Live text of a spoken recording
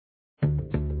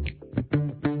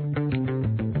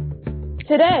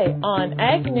Today on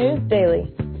Ag News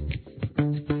Daily.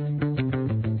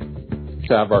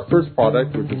 To have our first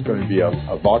product, which is going to be a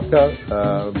vodka.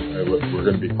 We're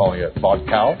going to be calling it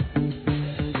Vodcal.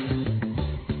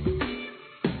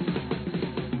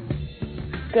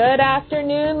 Good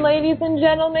afternoon, ladies and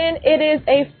gentlemen. It is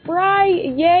a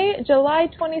Friday, July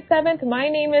 27th. My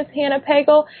name is Hannah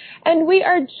Pagel, and we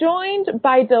are joined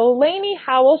by Delaney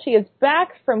Howell. She is back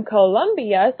from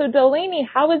Colombia. So, Delaney,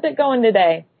 how is it going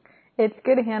today? It's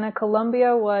good, Hannah.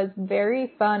 Colombia was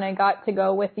very fun. I got to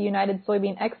go with the United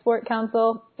Soybean Export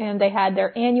Council, and they had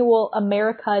their annual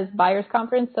America's Buyers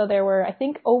Conference. So there were, I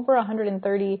think, over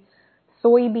 130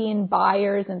 soybean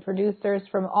buyers and producers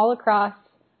from all across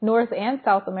North and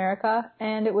South America,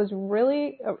 and it was a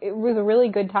really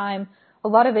good time. A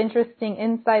lot of interesting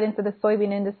insight into the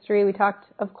soybean industry. We talked,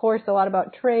 of course, a lot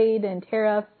about trade and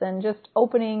tariffs and just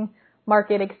opening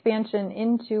market expansion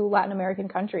into Latin American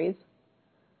countries.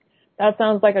 That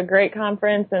sounds like a great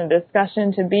conference and a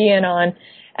discussion to be in on.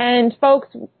 And folks,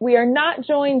 we are not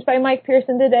joined by Mike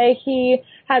Pearson today. He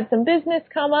had some business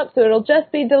come up, so it'll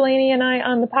just be Delaney and I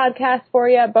on the podcast for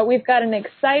you. But we've got an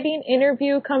exciting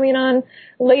interview coming on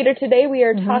later today. We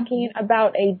are talking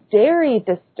about a dairy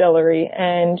distillery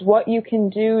and what you can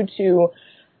do to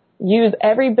use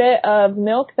every bit of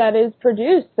milk that is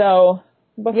produced. So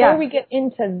before we get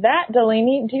into that,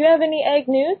 Delaney, do you have any ag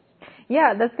news?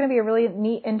 Yeah, that's going to be a really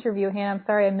neat interview, Hannah. I'm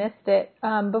sorry I missed it.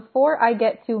 Before I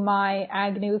get to my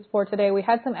ag news for today, we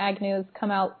had some ag news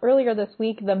come out earlier this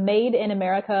week. The Made in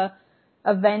America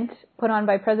event put on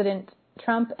by President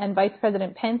Trump and Vice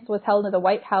President Pence was held at the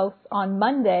White House on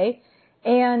Monday.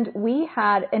 And we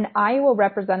had an Iowa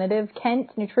representative. Kent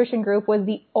Nutrition Group was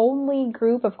the only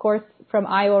group, of course, from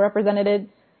Iowa represented,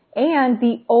 and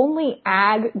the only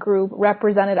ag group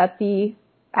represented at the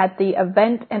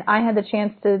event, and I had the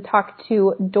chance to talk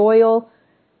to Doyle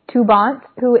Toubont,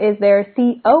 who is their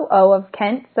COO of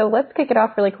Kent. So let's kick it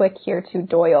off really quick here to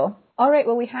Doyle. All right,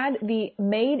 well, we had the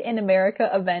Made in America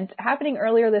event happening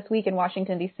earlier this week in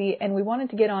Washington, D.C., and we wanted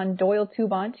to get on Doyle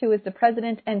Toubont, who is the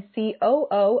president and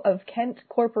COO of Kent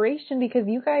Corporation, because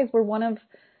you guys were one of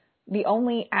the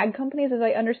only ag companies, as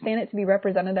I understand it, to be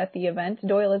represented at the event.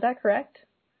 Doyle, is that correct?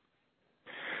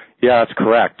 Yeah, that's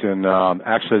correct. And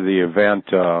actually the event,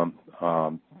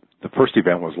 the first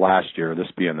event was last year,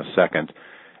 this being the second.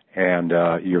 And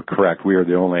you're correct. We are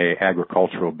the only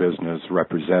agricultural business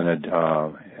represented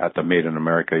at the Made in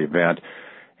America event.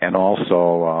 And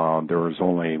also there was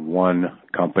only one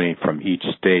company from each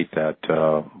state that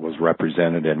was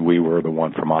represented, and we were the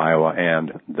one from Iowa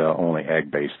and the only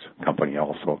ag-based company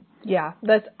also. Yeah,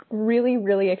 that's really,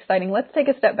 really exciting. Let's take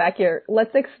a step back here.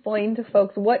 Let's explain to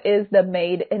folks, what is the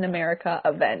Made in America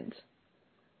event?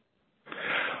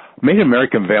 Made in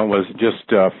America event was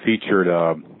just featured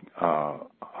a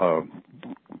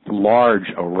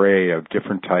large array of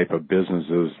different type of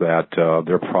businesses that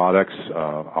their products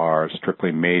are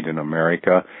strictly made in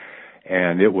America.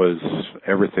 And it was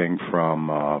everything from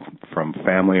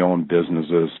family-owned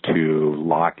businesses to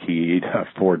Lockheed,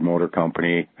 Ford Motor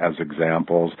Company as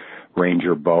examples,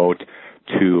 Ranger Boat,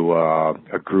 to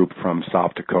a group from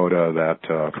South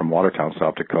Dakota from Watertown,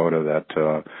 South Dakota,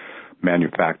 that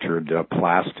manufactured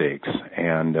plastics.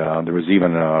 And there was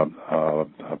even a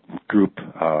group,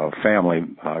 family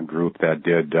group that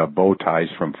did bow ties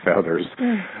from feathers.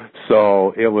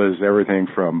 So it was everything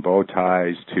from bow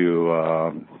ties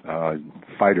to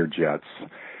fighter jets.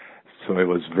 So it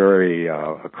was very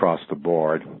across the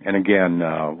board. And again,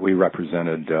 we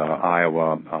represented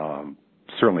Iowa,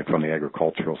 certainly from the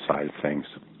agricultural side of things.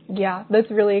 Yeah, that's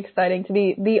really exciting to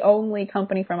be the only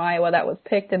company from Iowa that was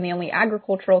picked and the only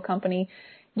agricultural company.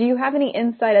 Do you have any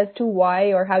insight as to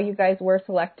why or how you guys were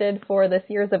selected for this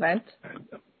year's event?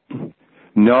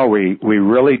 No, we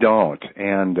really don't.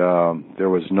 And there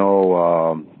was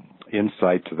no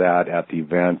insight to that at the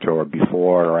event or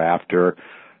before or after.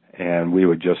 And we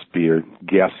would just be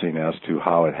guessing as to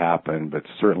how it happened. But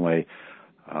certainly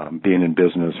being in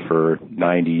business for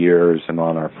 90 years and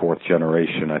on our fourth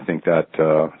generation, I think that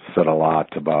said a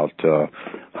lot about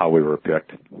how we were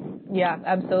picked. Yeah,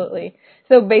 absolutely.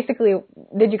 So basically,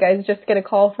 did you guys just get a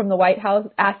call from the White House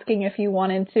asking if you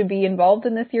wanted to be involved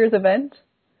in this year's event?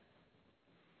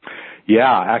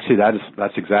 Yeah, actually,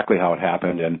 that's exactly how it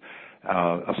happened. And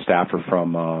a staffer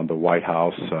from the White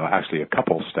House, actually a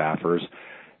couple staffers,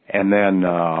 and then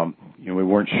we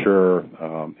weren't sure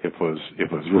if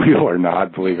it was real or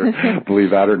not. Believe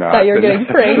that or not. Thought you were getting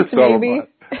pranked, maybe.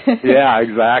 Yeah,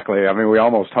 exactly. I mean, we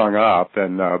almost hung up,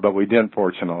 but we didn't,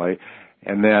 fortunately.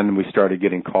 And then we started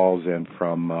getting calls in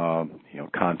from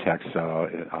contacts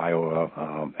in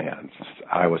Iowa and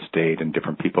Iowa State and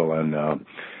different people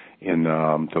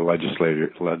the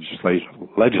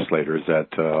legislators that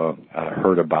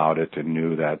heard about it and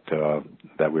knew that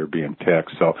we were being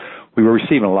picked. So we were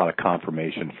receiving a lot of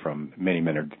confirmation from many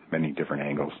different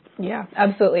angles. Yeah,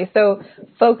 absolutely. So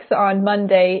folks, on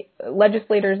Monday,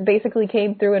 legislators basically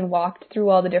came through and walked through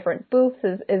all the different booths.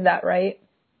 Is that right?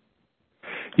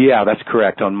 Yeah, that's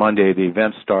correct. On Monday, the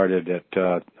event started at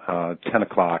 10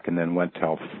 o'clock and then went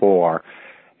till 4.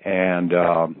 And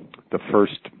the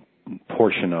first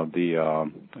portion of the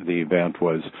event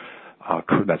was,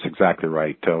 that's exactly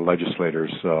right.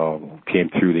 Legislators came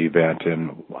through the event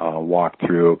and walked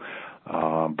through.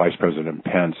 Vice President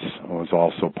Pence was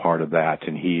also part of that,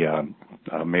 and he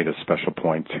made a special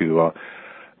point to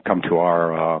come to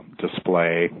our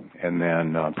display. And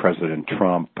then President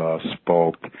Trump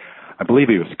spoke. I believe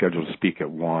he was scheduled to speak at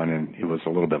 1, and it was a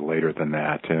little bit later than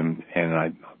that. And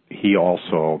he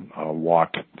also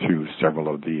walked through several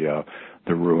of the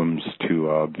rooms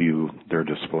to view their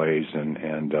displays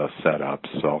and setups.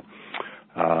 So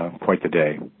quite the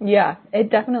day. Yeah, it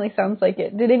definitely sounds like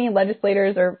it. Did any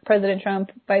legislators or President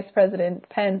Trump, Vice President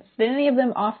Pence, did any of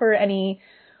them offer any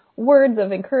words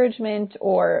of encouragement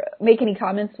or make any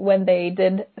comments when they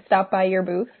did stop by your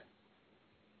booth?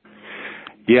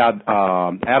 Yeah,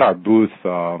 at our booth,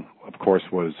 of course,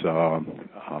 was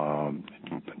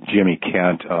Jimmy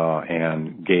Kent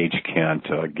and Gage Kent,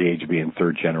 Gage being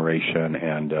third generation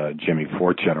and Jimmy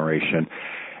fourth generation.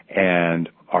 And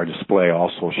our display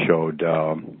also showed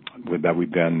that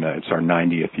it's our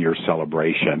 90th year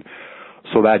celebration.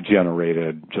 So that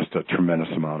generated just a tremendous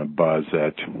amount of buzz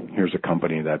that here's a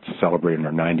company that's celebrating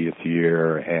their 90th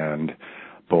year, and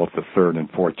both the third and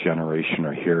fourth generation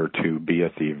are here to be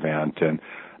at the event. And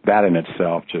that in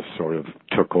itself just sort of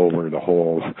took over the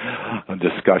whole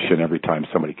discussion every time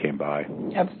somebody came by.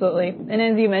 Absolutely. And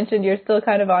as you mentioned, you're still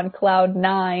kind of on cloud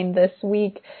 9 this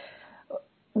week.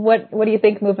 What do you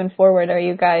think moving forward? Are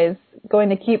you guys going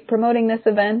to keep promoting this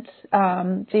event?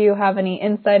 Do you have any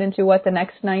insight into what the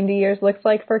next 90 years looks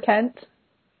like for Kent?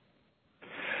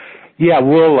 Yeah,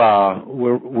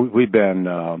 we've been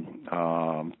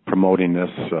promoting this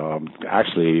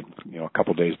actually, a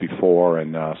couple days before,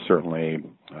 and certainly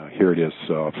here it is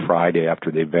Friday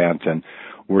after the event, and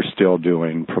we're still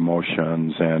doing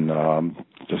promotions and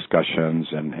discussions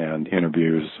and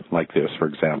interviews like this, for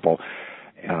example,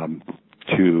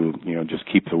 to just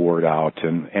keep the word out,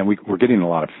 and we're getting a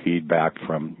lot of feedback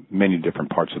from many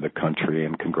different parts of the country,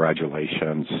 and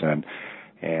congratulations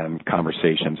and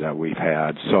conversations that we've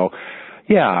had. So,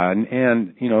 yeah,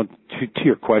 and to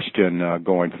your question,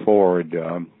 going forward,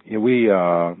 we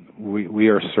are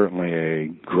certainly a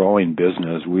growing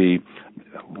business. We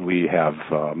have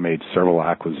made several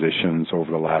acquisitions over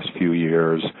the last few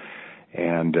years,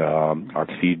 and our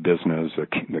feed business,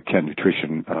 the Kent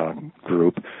Nutrition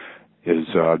Group, is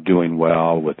doing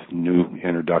well with new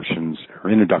introductions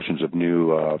of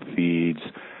new feeds.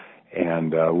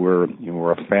 And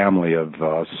we're a family of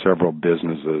several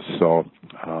businesses, so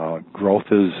growth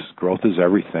is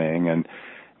everything, and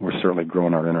we're certainly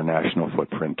growing our international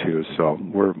footprint too. So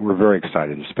we're very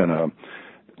excited. It's been a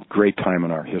great time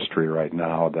in our history right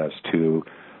now as to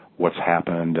what's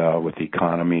happened with the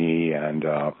economy and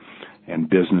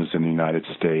business in the United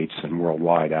States and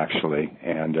worldwide, actually,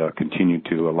 and continue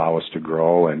to allow us to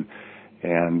grow. And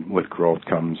with growth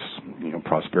comes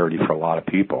prosperity for a lot of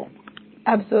people.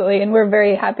 Absolutely, and we're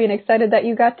very happy and excited that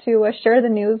you got to share the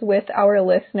news with our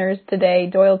listeners today.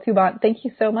 Doyle Toubont, thank you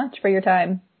so much for your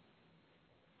time.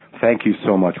 Thank you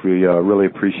so much. We really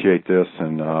appreciate this,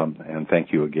 and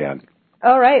thank you again.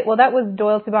 All right, well, that was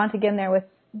Doyle Toubont again there with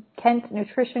Kent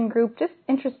Nutrition Group. Just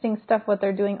interesting stuff what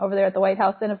they're doing over there at the White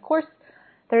House. And, of course,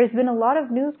 there has been a lot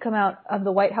of news come out of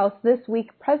the White House this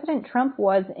week. President Trump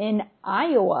was in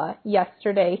Iowa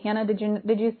yesterday. Hannah, did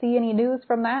you see any news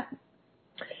from that?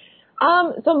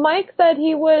 So Mike said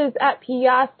he was at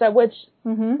Piazza, which,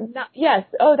 yes,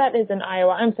 that is in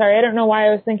Iowa. I'm sorry, I don't know why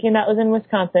I was thinking that was in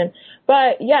Wisconsin.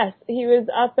 But yes, he was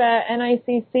up at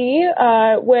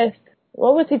NICC, with,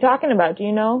 what was he talking about? Do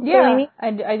you know? Yeah,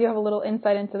 I do have a little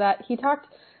insight into that. He talked,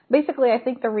 basically, I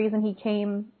think the reason he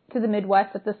came to the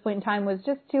Midwest at this point in time was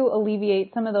just to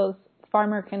alleviate some of those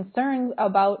farmer concerns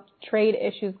about trade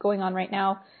issues going on right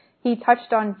now. He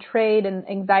touched on trade and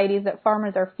anxieties that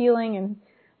farmers are feeling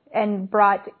and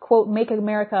brought, quote, make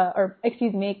our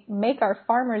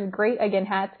farmers great again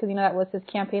hats, because, that was his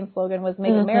campaign slogan, was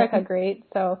make America great.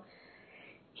 So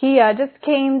he just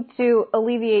came to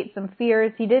alleviate some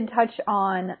fears. He did touch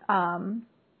on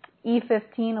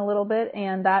E15 a little bit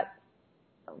and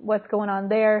what's going on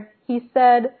there. He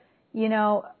said, he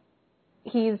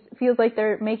feels like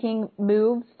they're making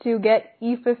moves to get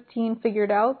E15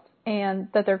 figured out. and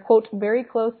that they're, quote, very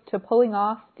close to pulling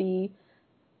off the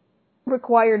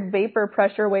required vapor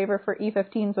pressure waiver for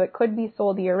E15, so it could be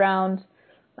sold year-round.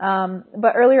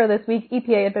 But earlier this week,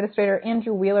 EPA Administrator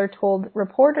Andrew Wheeler told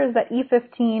reporters that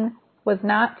E15 was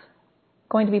not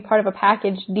going to be part of a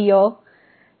package deal.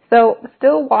 So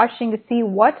still watching to see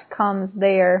what comes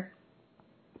there.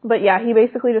 But yeah, he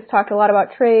basically just talked a lot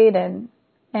about trade and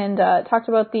talked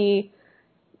about the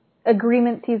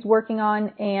agreements he's working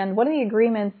on. And one of the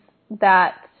agreements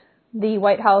that the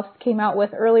White House came out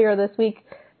with earlier this week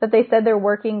that they said they're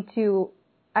working to,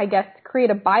 I guess,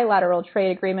 create a bilateral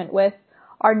trade agreement with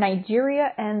are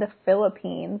Nigeria and the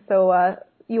Philippines. So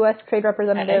U.S. Trade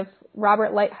Representative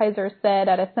Robert Lighthizer said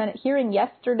at a Senate hearing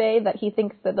yesterday that he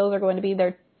thinks that those are going to be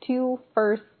their two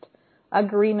first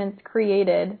agreements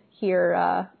created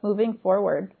here moving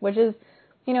forward, which is,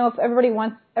 you know, if everybody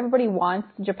wants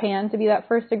Japan to be that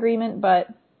first agreement, but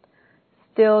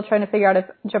still trying to figure out if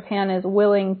Japan is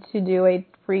willing to do a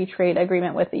free trade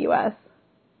agreement with the U.S.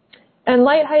 And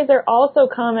Lighthizer also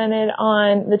commented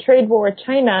on the trade war with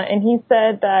China, and he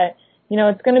said that, you know,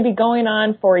 it's going to be going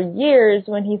on for years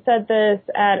when he said this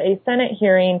at a Senate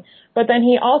hearing. But then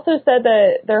he also said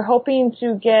that they're hoping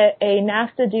to get a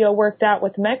NAFTA deal worked out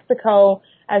with Mexico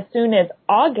as soon as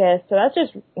August. So that's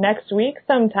just next week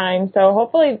sometime. So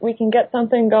hopefully we can get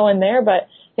something going there. But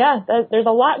yeah, there's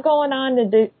a lot going on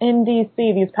in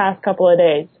D.C. these past couple of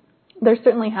days. There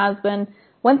certainly has been.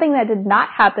 One thing that did not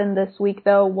happen this week,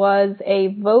 though, was a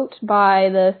vote by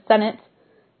the Senate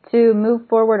to move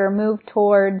forward or move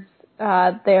towards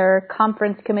their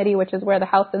conference committee, which is where the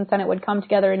House and Senate would come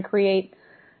together and create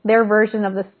their version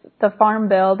of the Farm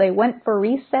Bill. They went for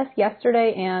recess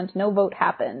yesterday, and no vote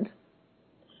happened.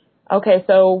 Okay,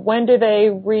 so when do they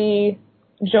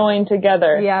rejoin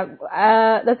together?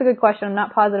 Yeah, that's a good question. I'm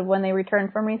not positive when they return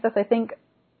from recess. I think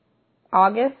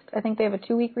August. I think they have a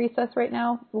 2-week recess right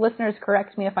now. Listeners,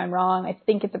 correct me if I'm wrong. I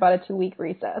think it's about a 2-week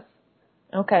recess.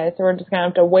 Okay, so we're just going to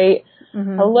have to wait a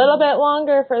little bit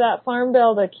longer for that Farm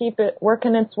Bill to keep it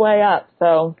working its way up.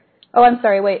 So, oh, I'm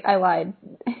sorry. Wait, I lied.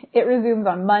 It resumes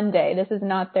on Monday. This is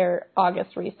not their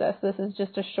August recess. This is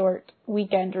just a short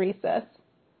weekend recess.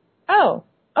 Oh,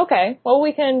 okay. Well,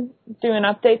 we can do an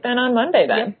update then on Monday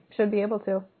then. Yep, should be able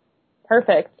to.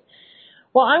 Perfect.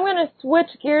 Well, I'm going to switch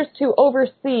gears to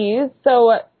overseas.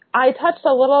 So I touched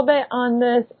a little bit on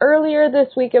this earlier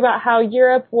this week about how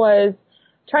Europe was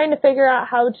trying to figure out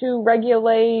how to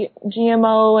regulate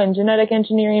GMO and genetic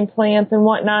engineering plants and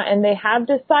whatnot, and they have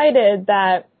decided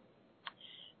that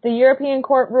the European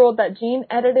court ruled that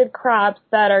gene-edited crops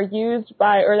that are used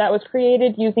by, or that was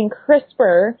created using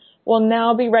CRISPR will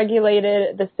now be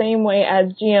regulated the same way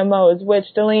as GMOs, which,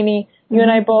 Delaney, you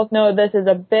and I both know this is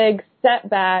a big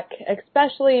setback,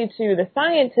 especially to the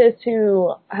scientists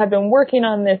who have been working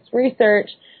on this research.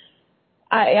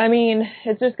 I mean,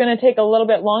 it's just going to take a little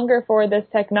bit longer for this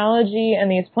technology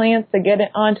and these plants to get it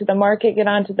onto the market, get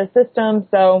onto the system.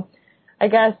 So I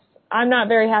guess I'm not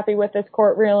very happy with this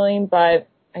court ruling, but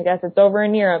I guess it's over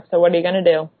in Europe. So what are you going to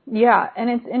do? Yeah, and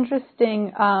it's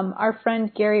interesting. Our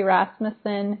friend Gary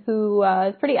Rasmussen, who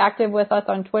is pretty active with us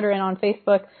on Twitter and on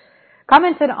Facebook,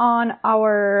 commented on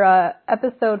our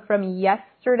episode from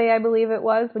yesterday, I believe it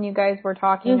was, when you guys were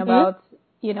talking about,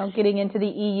 you know, getting into the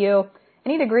EU.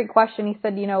 And he had a great question. He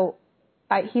said, you know,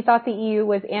 he thought the EU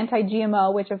was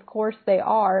anti-GMO, which of course they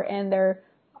are, and they're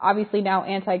obviously now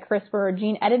anti-CRISPR or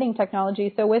gene editing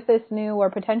technology. So with this new or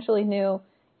potentially new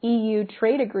EU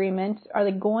trade agreement, are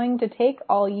they going to take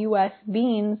all U.S.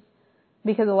 beans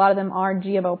because a lot of them are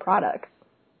GMO products?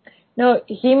 No,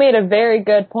 he made a very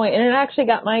good point, and it actually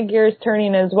got my gears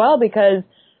turning as well because,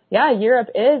 yeah, Europe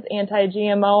is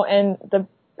anti-GMO, and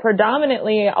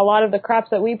predominantly a lot of the crops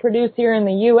that we produce here in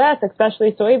the U.S.,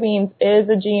 especially soybeans, is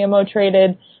a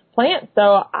GMO-traded plant. So,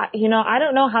 I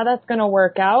don't know how that's going to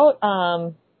work out.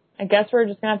 I guess we're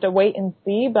just going to have to wait and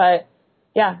see, but,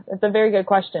 yeah, it's a very good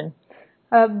question.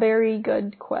 A very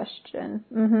good question.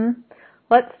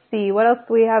 Let's see. What else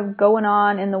do we have going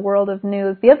on in the world of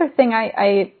news? The other thing,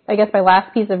 I guess my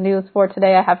last piece of news for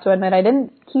today, I have to admit, I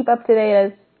didn't keep up to date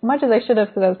as much as I should have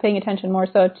because I was paying attention more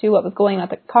so to what was going on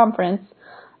at the conference.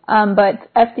 But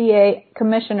FDA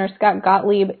Commissioner Scott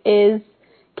Gottlieb is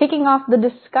kicking off the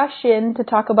discussion to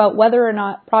talk about whether or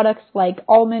not products like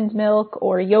almond milk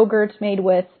or yogurt made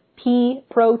with pea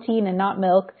protein and not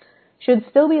milk should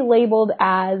still be labeled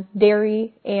as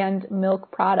dairy and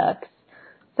milk products.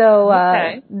 So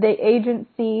the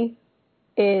agency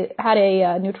had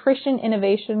a nutrition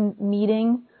innovation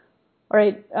meeting,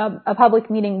 or a public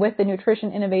meeting with the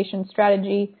Nutrition Innovation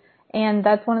Strategy, and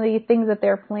that's one of the things that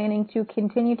they're planning to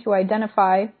continue to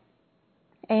identify.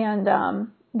 And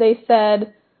they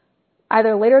said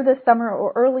either later this summer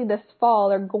or early this fall,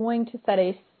 they're going to set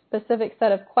a specific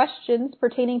set of questions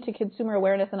pertaining to consumer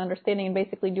awareness and understanding, and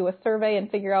basically do a survey and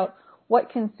figure out what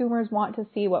consumers want to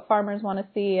see, what farmers want to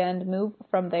see, and move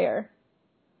from there.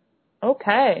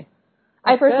 Okay.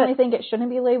 I personally think it shouldn't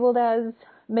be labeled as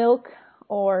milk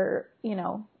or,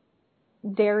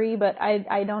 dairy, but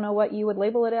I don't know what you would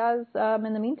label it as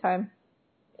in the meantime.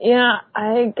 Yeah,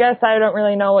 I guess I don't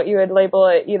really know what you would label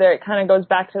it either. It kind of goes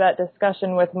back to that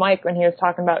discussion with Mike when he was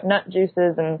talking about nut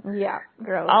juices and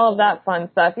gross. all of that fun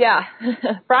stuff. Yeah.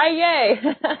 Fry yay.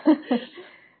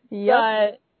 Yep.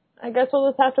 But I guess we'll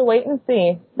just have to wait and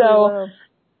see. So,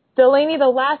 Delaney, the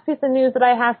last piece of news that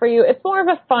I have for you, it's more of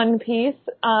a fun piece.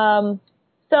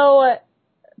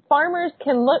 Farmers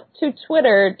can look to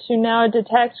Twitter to now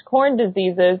detect corn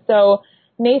diseases. So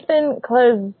Nathan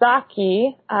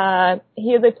Klazaki,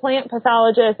 he is a plant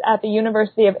pathologist at the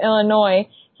University of Illinois.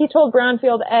 He told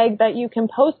Brownfield Ag that you can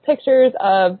post pictures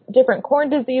of different corn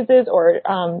diseases or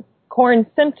corn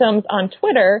symptoms on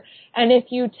Twitter, and if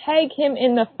you tag him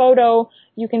in the photo,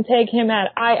 you can tag him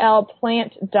at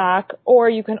ILPlantDoc, or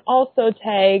you can also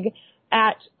tag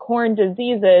at corn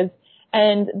diseases.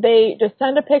 And they just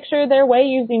send a picture their way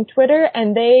using Twitter,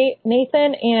 and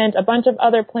Nathan and a bunch of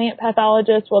other plant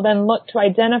pathologists will then look to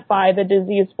identify the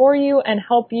disease for you and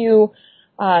help you.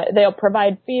 They'll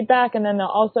provide feedback, and then they'll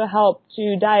also help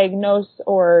to diagnose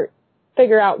or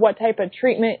figure out what type of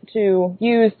treatment to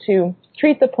use to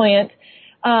treat the plant.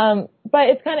 But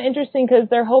it's kind of interesting because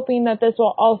they're hoping that this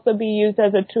will also be used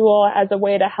as a tool, as a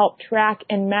way to help track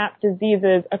and map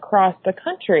diseases across the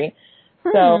country.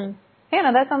 So.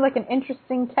 Hannah, that sounds like an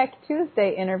interesting Tech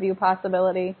Tuesday interview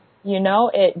possibility.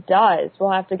 It does.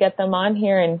 We'll have to get them on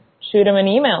here and shoot them an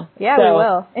email. Yeah, we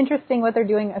will. Interesting what they're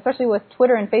doing, especially with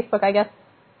Twitter and Facebook. I guess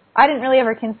I didn't really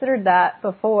ever consider that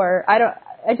before.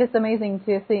 It's just amazing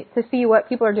to see what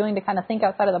people are doing to kind of think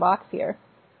outside of the box here.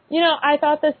 I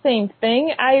thought the same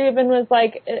thing. I even was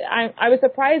like, I was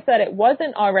surprised that it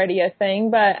wasn't already a thing,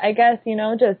 but I guess,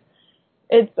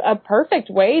 it's a perfect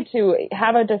way to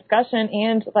have a discussion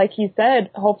and, like he said,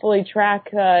 hopefully track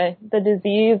the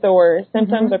disease or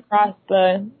symptoms across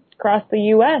the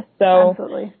U.S. So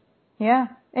absolutely, yeah,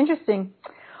 interesting.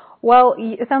 Well,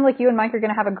 it sounds like you and Mike are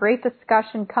going to have a great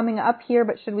discussion coming up here.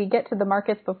 But should we get to the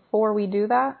markets before we do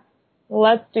that?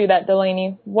 Let's do that,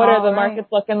 Delaney. What are the markets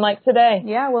looking like today?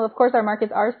 Yeah, well, of course, our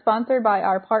markets are sponsored by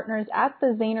our partners at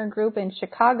the Zaner Group in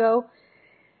Chicago.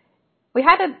 We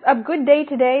had a good day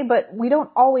today, but we don't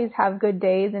always have good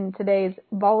days in today's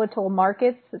volatile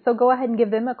markets. So go ahead and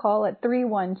give them a call at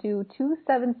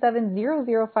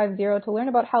 312-277-0050 to learn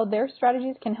about how their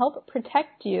strategies can help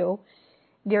protect you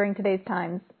during today's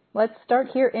times. Let's start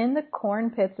here in the corn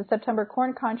pits. The September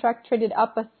corn contract traded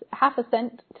up half a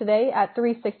cent today at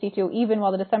 $3.62 even,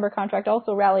 while the December contract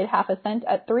also rallied half a cent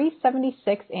at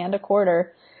 $3.76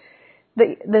 1/4.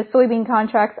 The soybean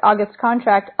contract's August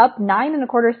contract up 9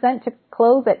 1/4 cents to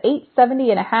close at $8.70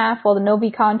 1/2, while the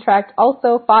Novi contract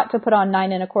also fought to put on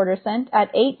 9 1/4 cents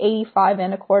at $8.85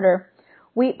 1/4.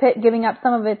 Wheat pit giving up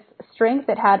some of its strength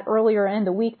it had earlier in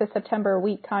the week. The September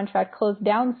wheat contract closed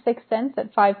down 6 cents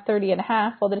at $5.30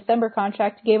 1/2, while the December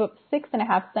contract gave up 6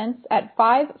 1/2 cents at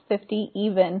 $5.50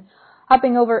 even.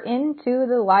 Hopping over into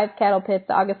the live cattle pits,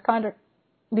 the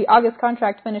August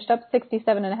contract finished up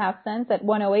 67 1/2 cents at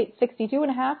 108.62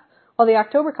 1/2, while the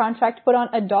October contract put on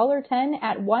 $1.10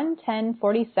 at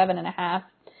 110.47 1/2.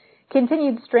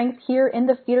 Continued strength here in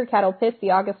the feeder cattle pits.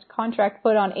 The August contract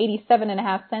put on 87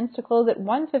 1/2 cents to close at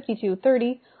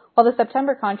 152.30, while the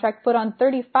September contract put on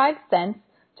 35 cents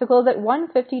to close at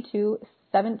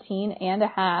 152.17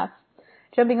 1/2.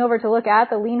 Jumping over to look at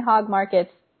the lean hog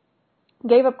markets,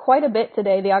 gave up quite a bit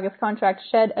today. The August contract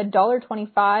shed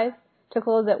 $1.25 to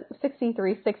close at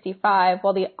 63.65,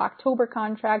 while the October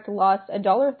contract lost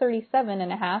 $1.37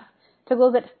 1/2 to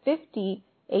close at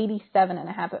 50.87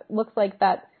 1/2. It looks like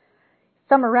that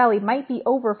summer rally might be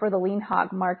over for the lean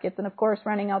hog markets. And of course,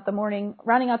 rounding out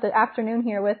the afternoon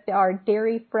here with our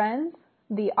dairy friends,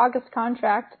 the August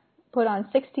contract put on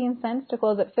 16 cents to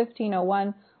close at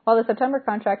 15.01, while the September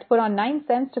contract put on 9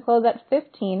 cents to close at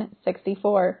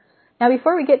 15.64. Now,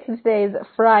 before we get to today's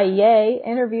Friday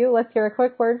interview, let's hear a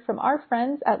quick word from our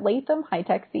friends at Latham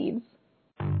High-Tech Seeds.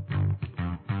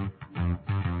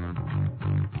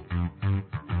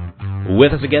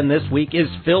 With us again this week is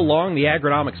Phil Long, the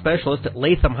agronomic specialist at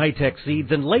Latham High-Tech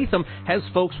Seeds. And Latham has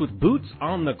folks with boots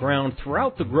on the ground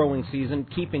throughout the growing season,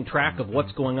 keeping track of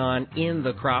what's going on in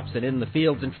the crops and in the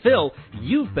fields. And Phil,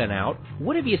 you've been out.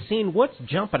 What have you seen? What's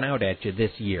jumping out at you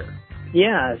this year?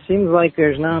 Yeah, it seems like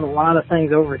there's not a lot of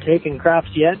things overtaking crops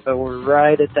yet, but we're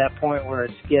right at that point where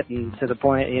it's getting to the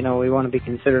point, we want to be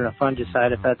considered a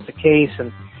fungicide if that's the case.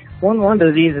 And one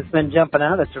disease that's been jumping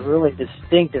out, it's a really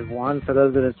distinctive one. For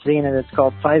those that have seen it, it's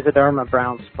called Physoderma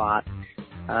brown spot.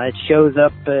 It shows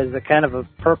up as a kind of a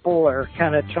purple or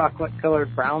kind of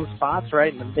chocolate-colored brown spots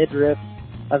right in the midrib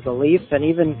of the leaf, and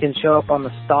even can show up on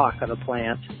the stalk of the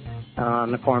plant,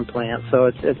 on the corn plant. So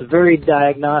it's a very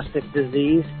diagnostic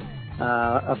disease.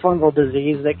 A fungal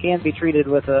disease that can be treated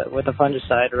with a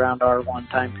fungicide around our one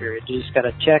time period. You just got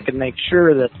to check and make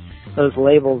sure that those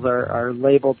labels are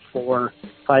labeled for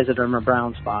Physoderma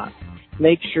brown spot.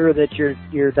 Make sure that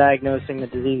you're diagnosing the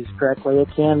disease correctly. It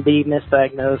can be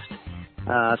misdiagnosed.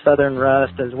 Southern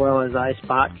rust as well as eye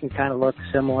spot can kind of look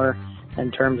similar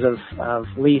in terms of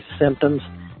leaf symptoms.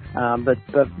 But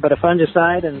a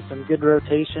fungicide and some good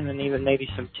rotation and even maybe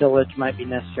some tillage might be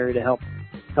necessary to help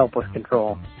with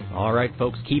control. All right,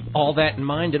 folks, keep all that in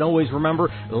mind, and always remember,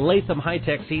 Latham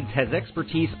High-Tech Seeds has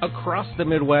expertise across the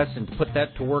Midwest, and to put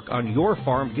that to work on your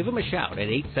farm, give them a shout at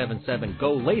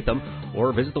 877-GO-LATHAM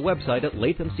or visit the website at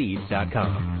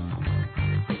lathamseeds.com.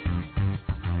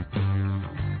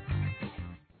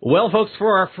 Well, folks,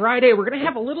 for our Friday, we're going to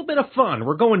have a little bit of fun.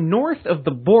 We're going north of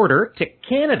the border to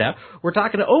Canada. We're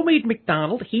talking to Omid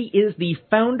McDonald. He is the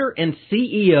founder and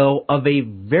CEO of a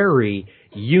very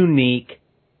unique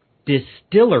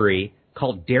distillery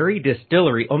called Dairy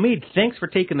Distillery. Omid, thanks for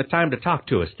taking the time to talk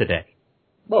to us today.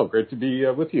 Well, great to be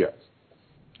with you guys.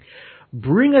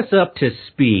 Bring us up to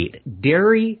speed.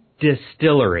 Dairy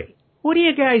Distillery. What do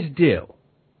you guys do?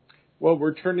 Well,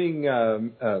 we're turning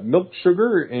milk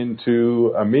sugar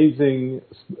into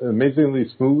amazingly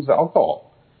smooth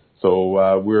alcohol.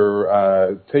 So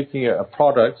we're taking a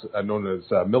product known as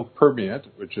milk permeate,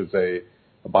 which is a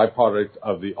byproduct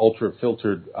of the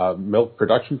ultra-filtered milk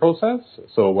production process.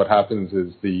 So what happens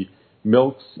is the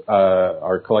milks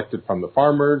are collected from the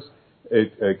farmers.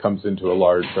 It comes into a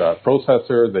large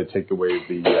processor. They take away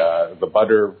the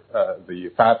butter,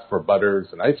 the fats for butters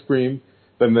and ice cream.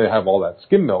 Then they have all that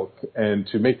skim milk. And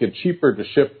to make it cheaper to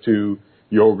ship to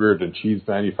yogurt and cheese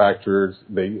manufacturers,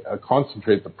 they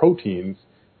concentrate the proteins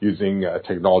using a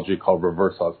technology called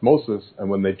reverse osmosis. And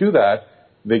when they do that,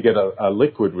 they get a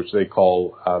liquid which they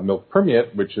call milk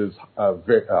permeate, which is a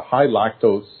high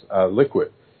lactose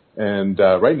liquid. And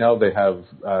right now they have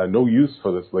no use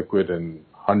for this liquid, and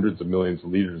hundreds of millions of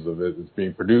liters of it is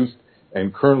being produced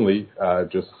and currently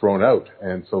just thrown out.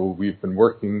 And so we've been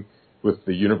working with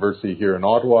the university here in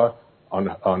Ottawa on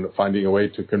finding a way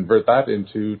to convert that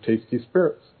into tasty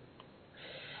spirits.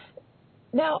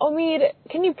 Now, Omid,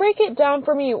 can you break it down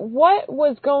for me? What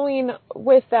was going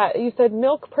with that? You said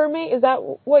milk permeate. Is that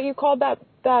what you called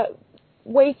that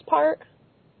waste part?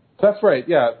 That's right.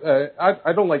 Yeah,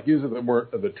 I don't like using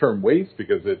the term waste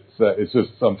because it's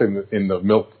just something in the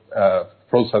milk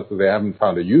process that they haven't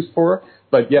found a use for.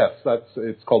 But yes,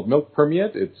 it's called milk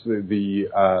permeate. It's the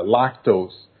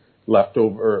lactose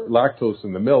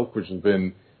in the milk, which has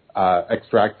been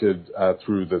extracted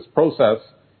through this process.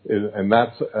 And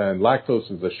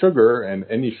lactose is a sugar, and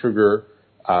any sugar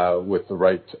with the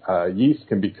right yeast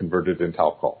can be converted into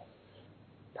alcohol.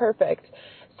 Perfect.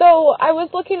 So I was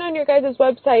looking on your guys'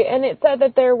 website, and it said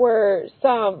that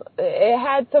it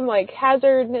had some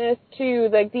hazardness to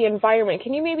the environment.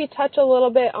 Can you maybe touch a little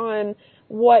bit on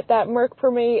what that milk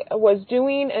permeate was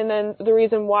doing, and then the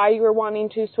reason why you were wanting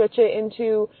to switch it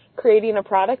into creating a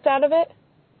product out of it?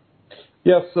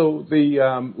 Yes, so the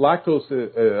lactose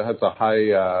has a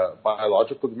high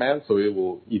biological demand, so it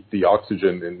will eat the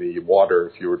oxygen in the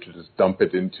water if you were to just dump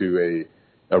it into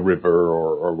a river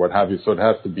or what have you. So it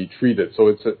has to be treated. So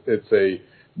it's a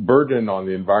burden on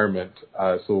the environment.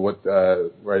 So what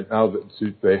right now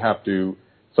they have to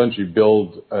essentially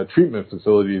build treatment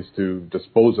facilities to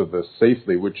dispose of this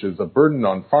safely, which is a burden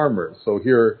on farmers. So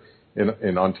here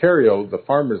in Ontario, the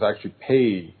farmers actually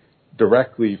pay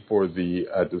directly for the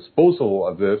disposal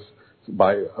of this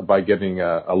by getting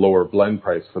a lower blend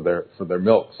price for their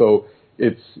milk. So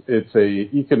it's a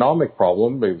economic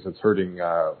problem because it's hurting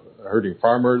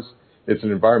farmers. It's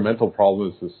an environmental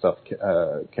problem as this stuff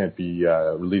can't be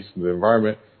released into the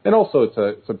environment, and also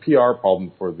it's a PR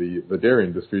problem for the dairy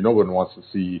industry. No one wants to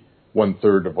see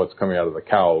 1/3 of what's coming out of the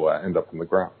cow end up in the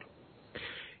ground.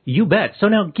 You bet. So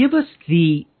now give us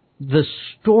the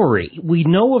story. We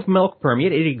know of milk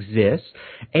permeate, it exists,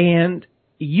 and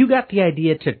you got the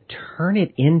idea to turn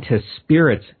it into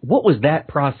spirits. What was that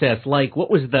process like?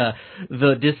 What was the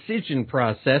decision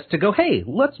process to go, hey,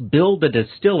 let's build a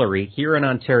distillery here in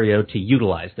Ontario to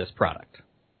utilize this product?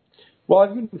 Well,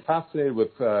 I've been fascinated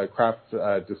with craft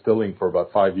distilling for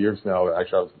about 5 years now.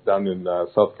 Actually, I was down in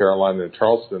South Carolina in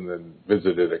Charleston and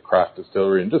visited a craft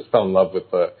distillery and just fell in love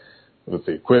with the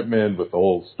equipment, with the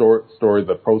whole story,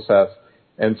 the process.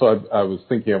 And so I was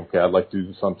thinking, okay, I'd like to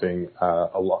do something,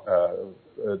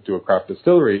 do a craft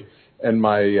distillery. And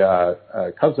my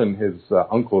cousin, his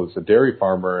uncle, is a dairy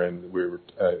farmer, and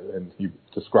and he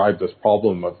described this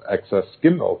problem of excess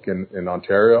skim milk in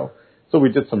Ontario. So we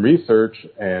did some research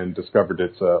and discovered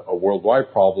it's a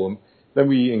worldwide problem. Then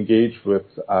we engaged with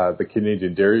the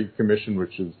Canadian Dairy Commission,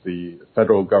 which is the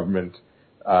federal government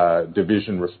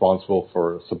division responsible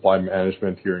for supply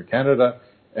management here in Canada.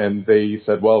 And they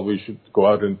said, well, we should go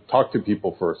out and talk to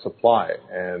people for supply.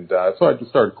 And so I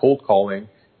just started cold calling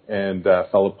and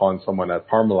fell upon someone at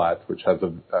Parmalat, which has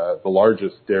the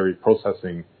largest dairy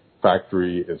processing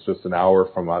factory. It's just an hour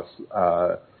from us.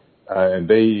 And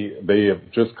they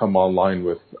have just come online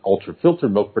with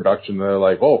ultra-filtered milk production. And they're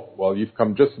like, oh, well, you've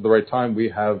come just at the right time. We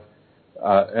have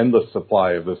endless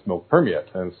supply of this milk permeate.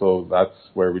 And so that's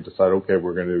where we decided, okay,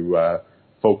 we're going to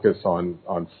focus on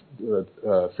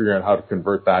figuring out how to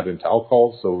convert that into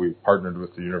alcohol. So we partnered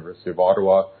with the University of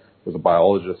Ottawa, with a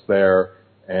biologist there,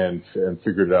 and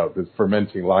figured out that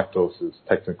fermenting lactose is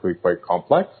technically quite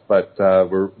complex. But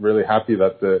we're really happy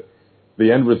that the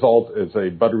end result is a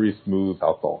buttery smooth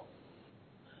alcohol.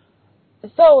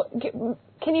 So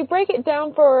can you break it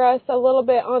down for us a little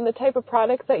bit on the type of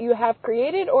products that you have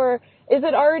created, or is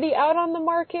it already out on the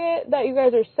market that you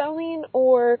guys are selling,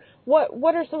 or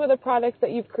what are some of the products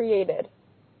that you've created?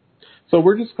 So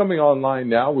we're just coming online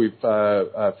now. We've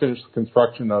finished the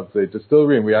construction of the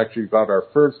distillery, and we actually got our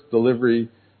first delivery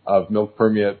of milk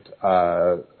permeate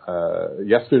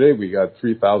yesterday. We got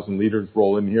 3,000 liters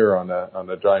roll in here on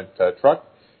a giant truck.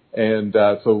 And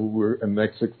so in the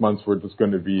next 6 months, we're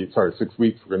going to be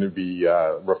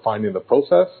refining the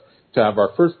process to have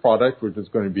our first product, which is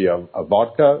going to be a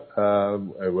vodka.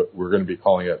 We're going to be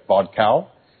calling it Vodcow,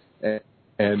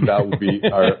 and that will be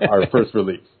our first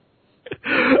release.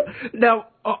 Now,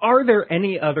 are there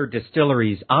any other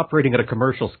distilleries operating at a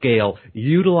commercial scale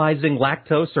utilizing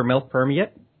lactose or milk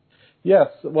permeate? Yes.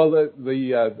 Well,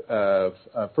 the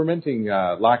fermenting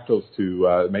lactose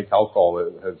to make alcohol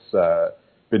has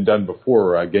been done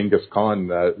before. Genghis Khan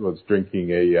was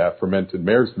drinking a fermented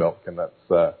mare's milk, and that's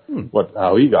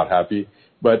how he got happy.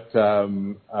 But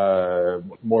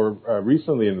more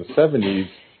recently, in the 70s,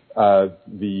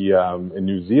 in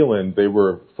New Zealand, they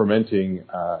were fermenting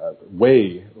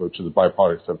whey, which is a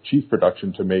byproduct of cheese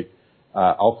production, to make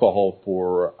alcohol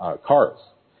for cars,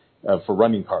 for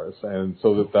running cars, and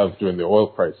so that was during the oil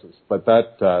crisis. But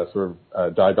that sort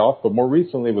of died off. But more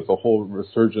recently, with the whole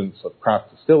resurgence of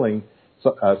craft distilling,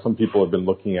 some people have been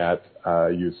looking at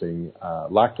using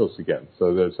lactose again.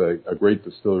 So there's a great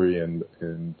distillery in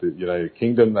the United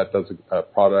Kingdom that does a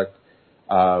product.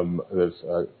 There's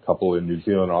a couple in New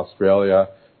Zealand, Australia.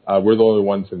 We're the only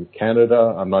ones in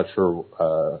Canada. I'm not sure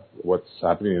what's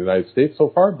happening in the United States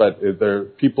so far, but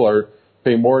people are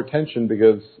paying more attention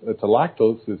because to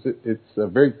lactose. It's a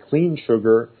very clean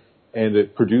sugar, and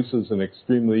it produces an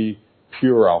extremely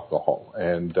pure alcohol.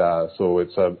 And so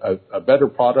it's a better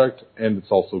product, and it's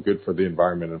also good for the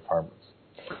environment and farmers.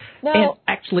 Now, and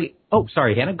actually,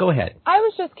 sorry, Hannah, go ahead. I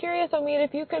was just curious,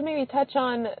 if you could maybe touch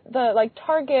on the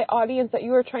target audience that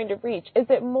you were trying to reach. Is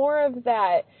it more of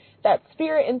that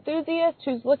spirit enthusiast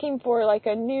who's looking for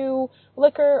a new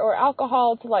liquor or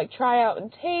alcohol to try out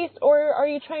and taste, or are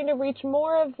you trying to reach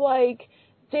more of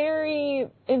dairy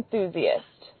enthusiasts?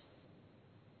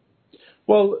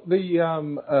 Well,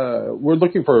 we're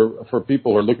looking for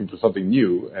people who are looking for something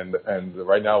new, and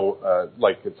right now,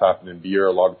 like it's happened in beer,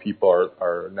 a lot of people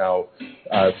are now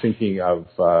thinking of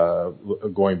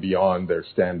going beyond their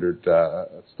standard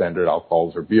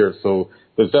alcohols or beer. So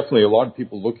there's definitely a lot of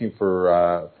people looking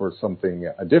for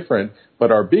something different.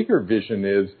 But our bigger vision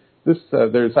is this.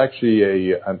 There's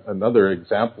actually another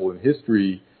example in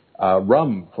history.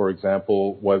 Rum, for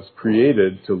example, was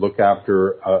created to look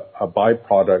after a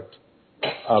byproduct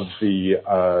of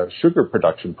the sugar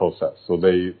production process. So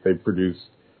they produced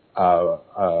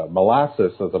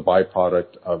molasses as a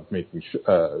byproduct of making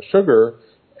sugar,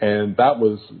 and that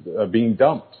was being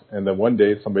dumped. And then one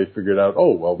day somebody figured out,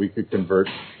 we could convert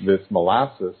this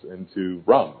molasses into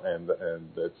rum, and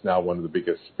it's now one of the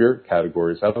biggest spirit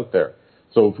categories out there.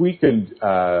 So if we can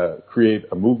create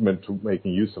a movement to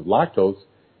making use of lactose,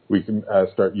 we can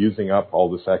start using up all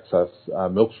this excess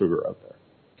milk sugar out there.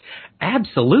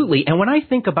 Absolutely. And when I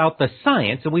think about the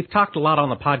science, and we've talked a lot on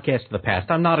the podcast in the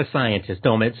past, I'm not a scientist,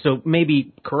 Omid, so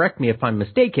maybe correct me if I'm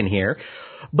mistaken here,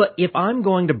 but if I'm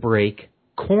going to break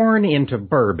corn into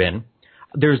bourbon,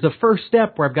 there's the first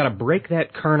step where I've got to break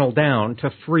that kernel down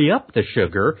to free up the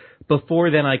sugar before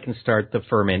then I can start the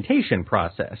fermentation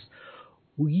process.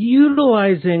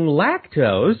 Utilizing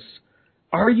lactose,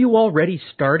 are you already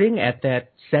starting at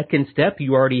that second step?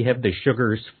 You already have the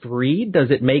sugars free.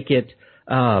 Does it make it,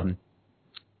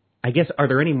 I guess, are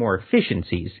there any more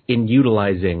efficiencies in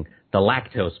utilizing the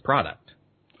lactose product?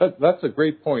 That's a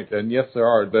great point, and yes, there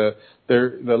are. The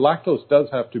lactose does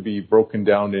have to be broken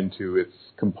down into its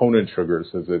component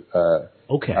sugars, as it.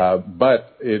 Okay.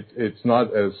 But it's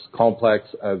not as complex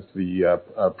as the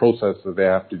process that they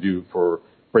have to do for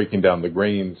breaking down the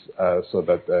grains, so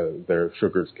that their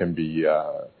sugars can be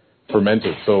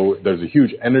fermented. So there's a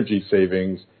huge energy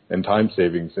savings and time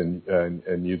savings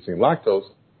in using lactose.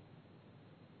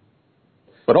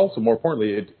 But also, more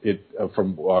importantly, it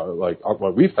from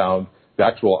what we found, the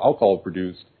actual alcohol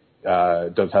produced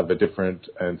does have a different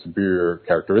and superior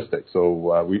characteristic.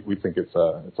 So we think it's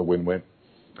a win-win.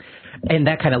 And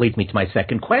that kind of leads me to my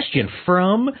second question.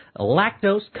 From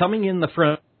lactose coming in the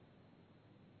front,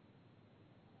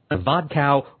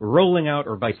 vodka rolling out,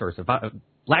 or vice versa,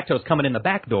 lactose coming in the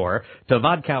back door to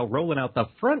vodka rolling out the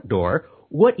front door,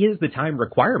 what is the time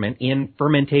requirement in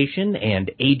fermentation and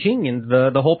aging in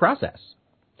the whole process?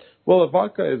 Well,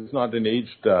 vodka is not an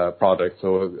aged product,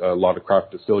 so a lot of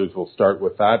craft distilleries will start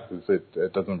with that because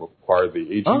it doesn't require the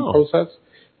aging process.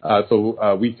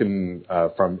 So we can,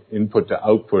 from input to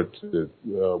output,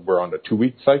 we're on a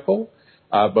 2-week cycle.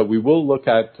 But we will look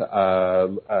at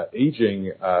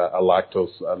aging a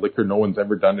lactose liquor. No one's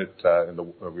ever done it.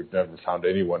 We've never found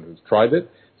anyone who's tried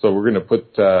it. So we're going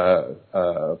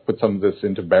to put some of this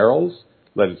into barrels,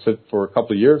 let it sit for a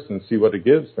couple of years, and see what it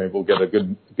gives. Maybe we'll get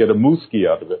a mooski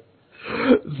out of it.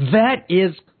 That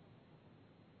is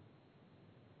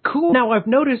cool. Now, I've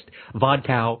noticed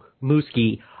vodka,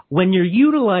 mooski, when you're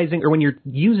utilizing or when you're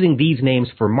using these names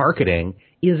for marketing,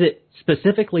 is it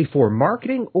specifically for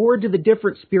marketing, or do the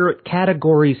different spirit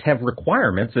categories have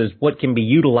requirements as what can be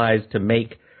utilized to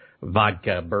make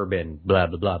vodka, bourbon, blah,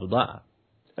 blah, blah, blah, blah?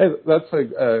 Hey, that's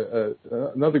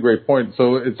another great point.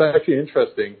 So it's actually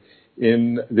interesting.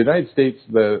 In the United States,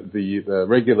 the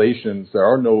regulations, there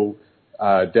are no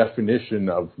definition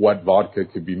of what vodka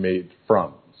could be made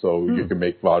from. So you can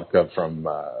make vodka from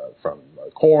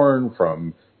corn,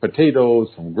 from potatoes,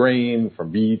 from grain,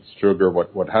 from beets, sugar,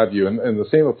 what have you. And the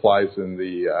same applies in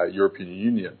the European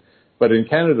Union. But in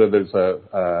Canada, there's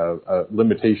a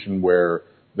limitation where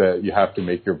you have to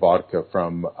make your vodka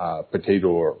from potato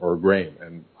or grain.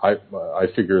 And I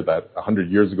figure that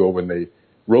 100 years ago when they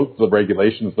wrote the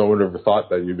regulations, no one ever thought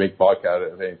that you'd make vodka out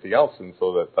of anything else, and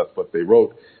so that's what they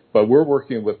wrote. But we're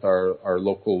working with our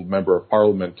local member of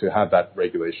parliament to have that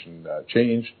regulation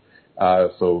changed,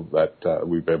 so that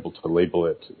we've been able to label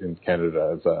it in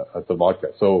Canada as a vodka.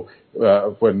 So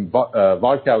when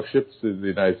vodka ships to the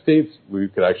United States, we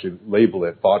could actually label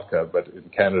it vodka, but in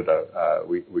Canada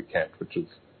we can't, which is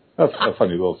a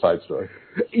funny little side story.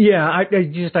 Yeah,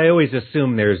 I always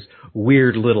assume there's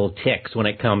weird little ticks when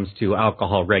it comes to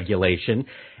alcohol regulation.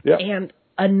 Yeah. And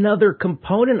another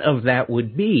component of that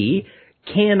would be,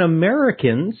 can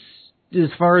Americans, as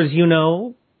far as you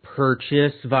know,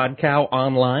 purchase vodka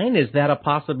online? Is that a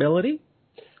possibility?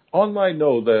 Online,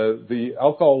 no. The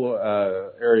alcohol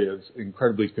area is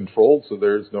incredibly controlled, so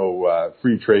there's no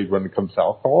free trade when it comes to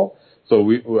alcohol. So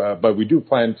but we do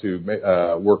plan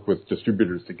to work with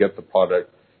distributors to get the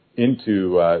product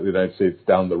into the United States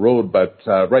down the road. But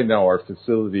right now, our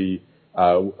facility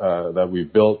that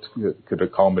we've built could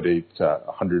accommodate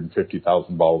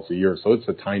 150,000 bottles a year. So it's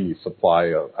a tiny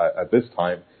supply at this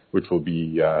time, which will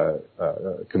be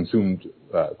consumed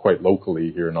quite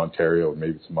locally here in Ontario and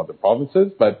maybe some other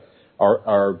provinces. But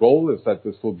our goal is that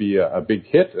this will be a big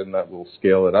hit and that we'll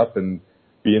scale it up and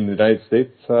be in the United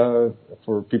States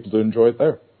for people to enjoy it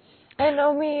there. And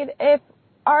Omid, if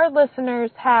our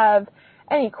listeners have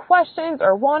any questions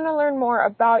or want to learn more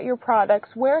about your products,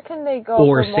 where can they go?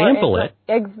 Or sample it.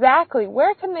 Exactly.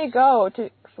 Where can they go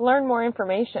to learn more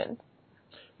information?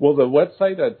 Well, the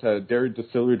website at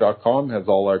dairydistillery.com has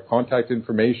all our contact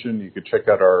information. You can check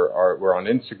out we're on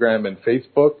Instagram and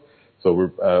Facebook. So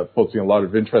we're posting a lot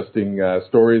of interesting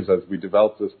stories as we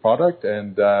develop this product,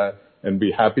 and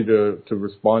be happy to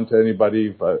respond to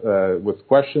anybody with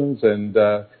questions,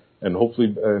 and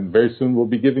hopefully very soon we'll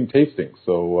be giving tastings.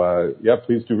 So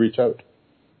please do reach out.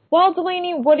 Well,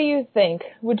 Delaney, what do you think?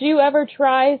 Would you ever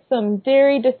try some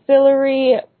Dairy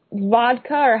Distillery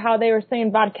vodka, or how they were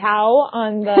saying vodka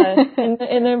on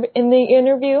the in the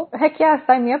interview? Heck yeah,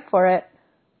 sign me up for it.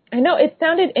 I know, it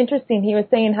sounded interesting. He was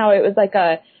saying how it was like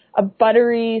a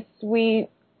buttery, sweet,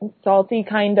 salty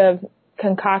kind of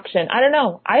concoction. I don't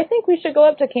know. I think we should go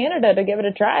up to Canada to give it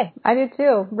a try. I do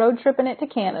too. Road tripping it to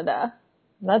Canada.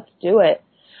 Let's do it.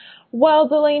 Well,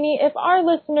 Delaney, if our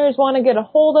listeners want to get a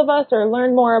hold of us or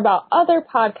learn more about other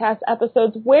podcast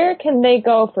episodes, where can they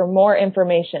go for more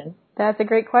information? That's a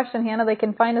great question, Hannah. They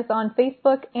can find us on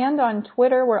Facebook and on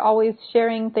Twitter. We're always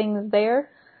sharing things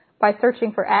there by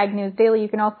searching for Ag News Daily. You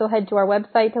can also head to our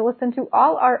website to listen to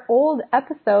all our old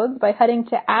episodes by heading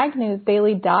to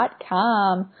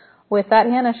agnewsdaily.com. With that,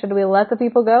 Hannah, should we let the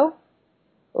people go?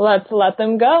 Let's let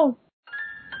them go.